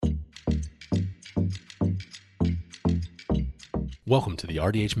Welcome to the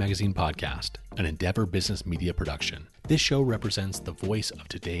RDH Magazine podcast, an Endeavor Business Media production. This show represents the voice of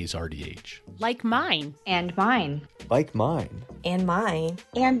today's RDH. Like mine. And mine. Like mine. And mine.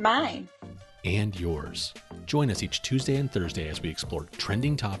 And mine. And yours. Join us each Tuesday and Thursday as we explore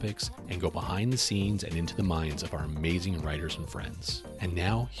trending topics and go behind the scenes and into the minds of our amazing writers and friends. And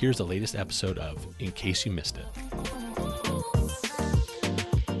now, here's the latest episode of In Case You Missed It.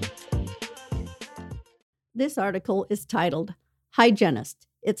 This article is titled, Hygienist,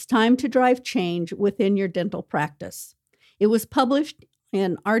 It's Time to Drive Change Within Your Dental Practice. It was published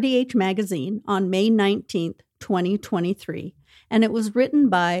in RDH Magazine on May 19th, 2023, and it was written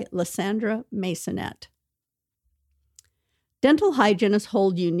by Lysandra Masonette. Dental hygienists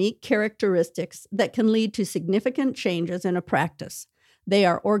hold unique characteristics that can lead to significant changes in a practice. They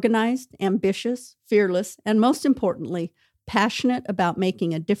are organized, ambitious, fearless, and most importantly, passionate about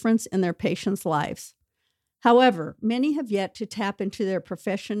making a difference in their patients' lives. However, many have yet to tap into their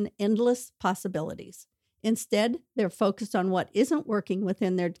profession's endless possibilities. Instead, they're focused on what isn't working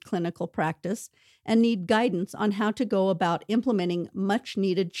within their clinical practice and need guidance on how to go about implementing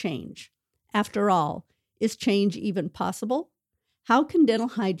much-needed change. After all, is change even possible? How can dental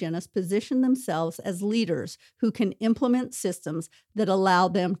hygienists position themselves as leaders who can implement systems that allow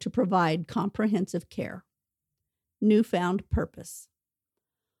them to provide comprehensive care? Newfound purpose.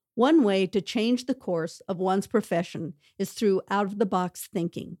 One way to change the course of one's profession is through out-of-the-box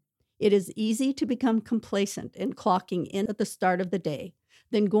thinking. It is easy to become complacent in clocking in at the start of the day,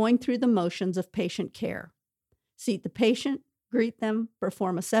 then going through the motions of patient care. Seat the patient, greet them,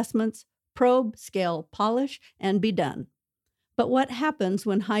 perform assessments, probe, scale, polish, and be done. But what happens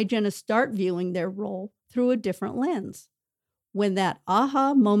when hygienists start viewing their role through a different lens? When that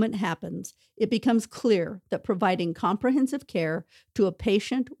aha moment happens, it becomes clear that providing comprehensive care to a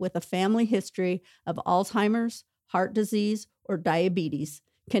patient with a family history of Alzheimer's, heart disease, or diabetes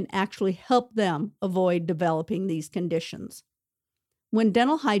can actually help them avoid developing these conditions. When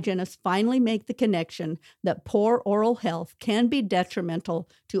dental hygienists finally make the connection that poor oral health can be detrimental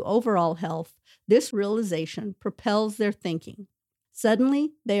to overall health, this realization propels their thinking.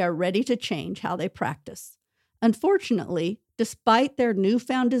 Suddenly, they are ready to change how they practice. Unfortunately, despite their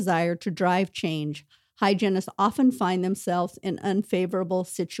newfound desire to drive change, hygienists often find themselves in unfavorable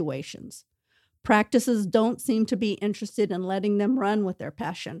situations. Practices don't seem to be interested in letting them run with their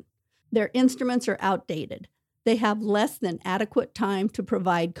passion. Their instruments are outdated. They have less than adequate time to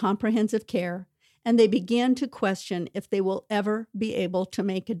provide comprehensive care, and they begin to question if they will ever be able to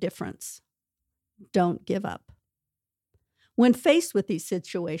make a difference. Don't give up. When faced with these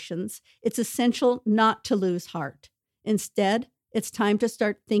situations, it's essential not to lose heart. Instead, it's time to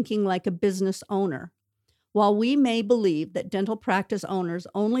start thinking like a business owner. While we may believe that dental practice owners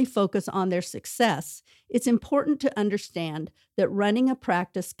only focus on their success, it's important to understand that running a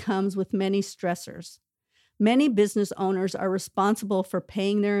practice comes with many stressors. Many business owners are responsible for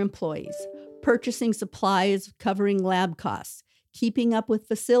paying their employees, purchasing supplies, covering lab costs, keeping up with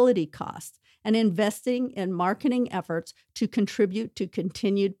facility costs, and investing in marketing efforts to contribute to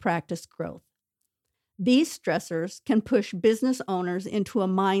continued practice growth. These stressors can push business owners into a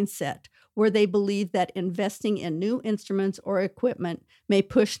mindset where they believe that investing in new instruments or equipment may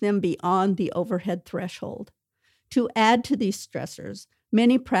push them beyond the overhead threshold. To add to these stressors,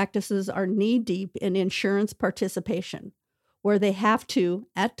 many practices are knee-deep in insurance participation, where they have to,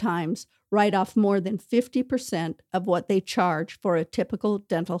 at times, write off more than 50% of what they charge for a typical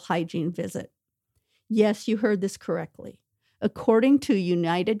dental hygiene visit. Yes, you heard this correctly. According to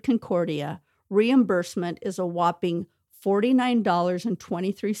United Concordia, reimbursement is a whopping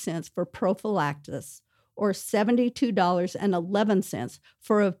 $49.23 for prophylaxis or $72.11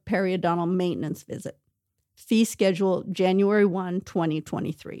 for a periodontal maintenance visit. Fee schedule January 1,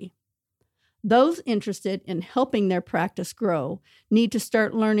 2023. Those interested in helping their practice grow need to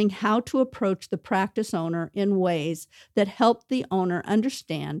start learning how to approach the practice owner in ways that help the owner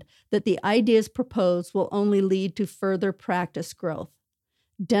understand that the ideas proposed will only lead to further practice growth.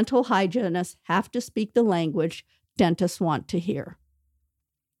 Dental hygienists have to speak the language dentists want to hear.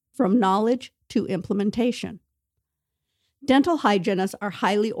 From knowledge to implementation. Dental hygienists are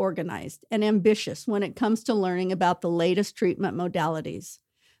highly organized and ambitious when it comes to learning about the latest treatment modalities.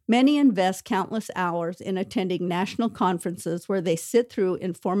 Many invest countless hours in attending national conferences where they sit through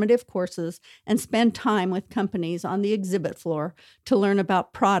informative courses and spend time with companies on the exhibit floor to learn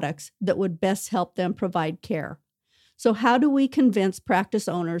about products that would best help them provide care. So how do we convince practice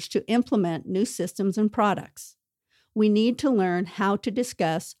owners to implement new systems and products? We need to learn how to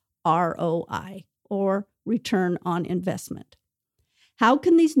discuss ROI, or return on investment. How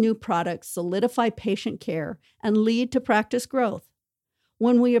can these new products solidify patient care and lead to practice growth?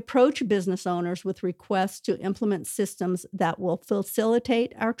 When we approach business owners with requests to implement systems that will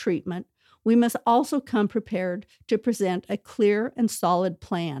facilitate our treatment, we must also come prepared to present a clear and solid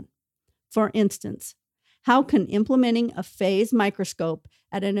plan. For instance, how can implementing a phase microscope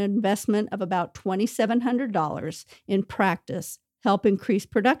at an investment of about $2,700 in practice help increase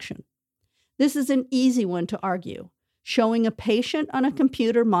production? This is an easy one to argue. Showing a patient on a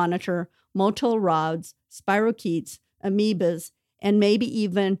computer monitor motile rods, spirochetes, amoebas, and maybe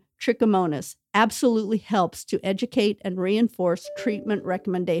even trichomonas absolutely helps to educate and reinforce treatment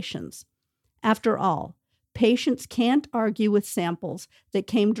recommendations. After all, patients can't argue with samples that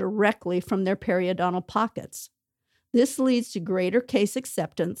came directly from their periodontal pockets. This leads to greater case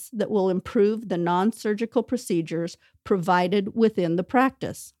acceptance that will improve the non-surgical procedures provided within the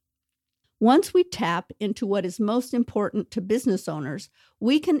practice. Once we tap into what is most important to business owners,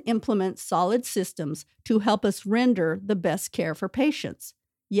 we can implement solid systems to help us render the best care for patients.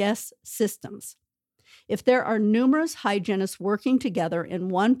 Yes, systems. If there are numerous hygienists working together in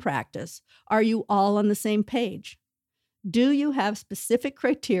one practice, are you all on the same page? Do you have specific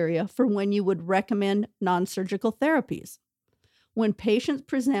criteria for when you would recommend non-surgical therapies? When patients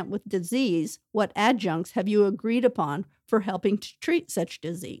present with disease, what adjuncts have you agreed upon for helping to treat such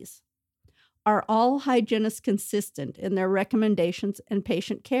disease? Are all hygienists consistent in their recommendations and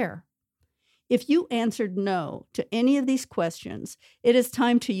patient care? If you answered no to any of these questions, it is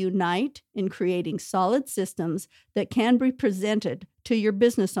time to unite in creating solid systems that can be presented to your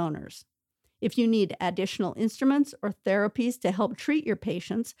business owners. If you need additional instruments or therapies to help treat your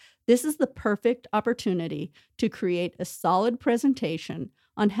patients, this is the perfect opportunity to create a solid presentation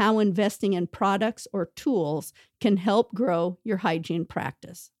on how investing in products or tools can help grow your hygiene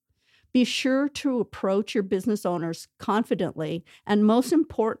practice. Be sure to approach your business owners confidently, and most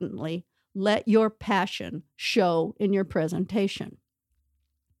importantly, let your passion show in your presentation.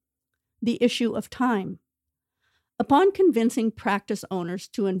 The issue of time. Upon convincing practice owners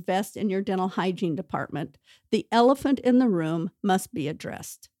to invest in your dental hygiene department, the elephant in the room must be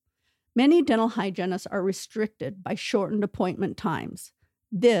addressed. Many dental hygienists are restricted by shortened appointment times.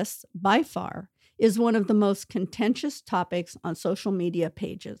 This, by far, is one of the most contentious topics on social media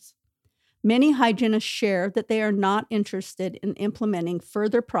pages. Many hygienists share that they are not interested in implementing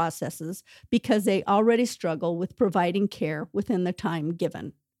further processes because they already struggle with providing care within the time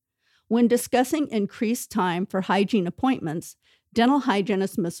given. When discussing increased time for hygiene appointments, dental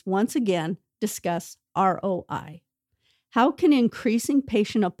hygienists must once again discuss ROI. How can increasing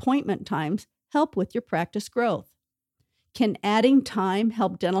patient appointment times help with your practice growth? Can adding time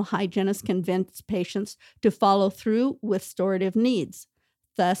help dental hygienists convince patients to follow through with restorative needs,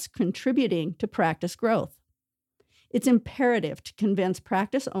 thus contributing to practice growth? It's imperative to convince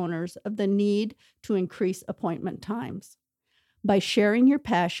practice owners of the need to increase appointment times. By sharing your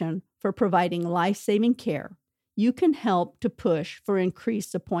passion for providing life-saving care, you can help to push for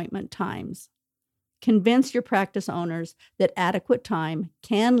increased appointment times. Convince your practice owners that adequate time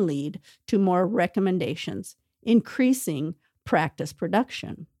can lead to more recommendations, increasing practice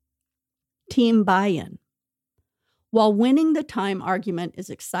production. Team buy-in. While winning the time argument is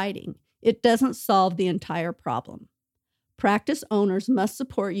exciting, it doesn't solve the entire problem. Practice owners must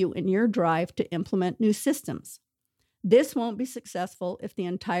support you in your drive to implement new systems. This won't be successful if the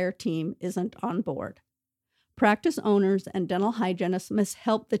entire team isn't on board. Practice owners and dental hygienists must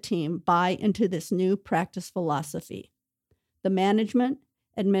help the team buy into this new practice philosophy. The management,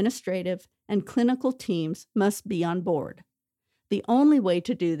 administrative, and clinical teams must be on board. The only way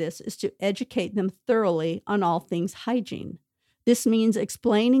to do this is to educate them thoroughly on all things hygiene. This means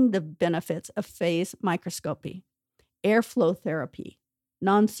explaining the benefits of phase microscopy, airflow therapy,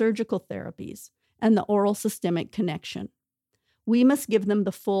 non-surgical therapies, and the oral systemic connection. We must give them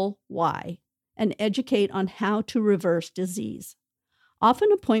the full why and educate on how to reverse disease.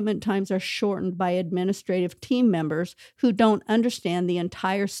 Often appointment times are shortened by administrative team members who don't understand the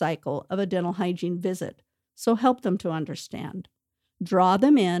entire cycle of a dental hygiene visit, so help them to understand. Draw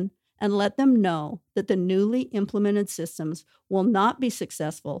them in and let them know that the newly implemented systems will not be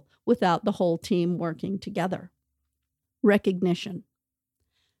successful without the whole team working together. Recognition.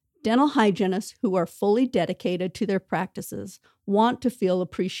 Dental hygienists who are fully dedicated to their practices want to feel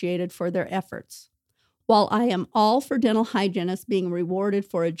appreciated for their efforts. While I am all for dental hygienists being rewarded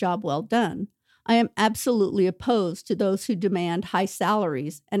for a job well done, I am absolutely opposed to those who demand high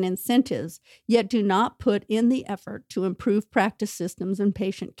salaries and incentives, yet do not put in the effort to improve practice systems and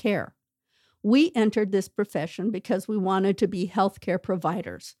patient care. We entered this profession because we wanted to be healthcare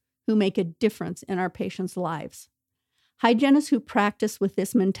providers who make a difference in our patients' lives. Hygienists who practice with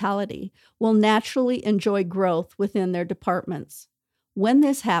this mentality will naturally enjoy growth within their departments. When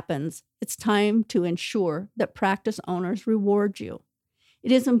this happens, it's time to ensure that practice owners reward you.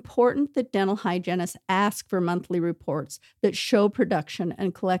 It is important that dental hygienists ask for monthly reports that show production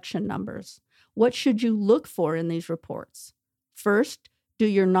and collection numbers. What should you look for in these reports? First, do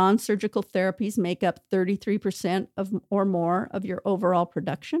your non-surgical therapies make up 33% or more of your overall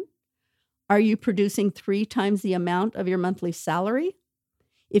production? Are you producing 3 times the amount of your monthly salary?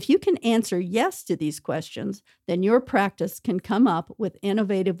 If you can answer yes to these questions, then your practice can come up with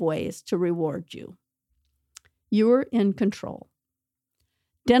innovative ways to reward you. You're in control.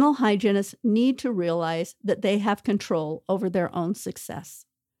 Dental hygienists need to realize that they have control over their own success.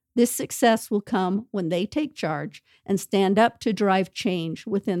 This success will come when they take charge and stand up to drive change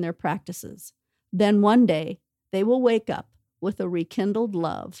within their practices. Then one day, they will wake up with a rekindled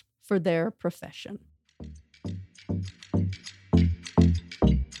love for their profession.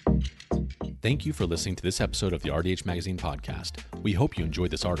 Thank you for listening to this episode of the RDH Magazine podcast. We hope you enjoyed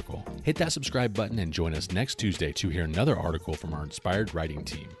this article. Hit that subscribe button and join us next Tuesday to hear another article from our inspired writing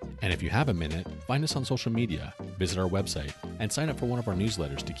team. And if you have a minute, find us on social media, visit our website, and sign up for one of our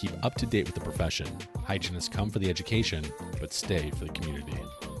newsletters to keep up to date with the profession. Hygienists come for the education, but stay for the community.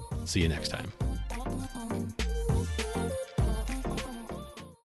 See you next time.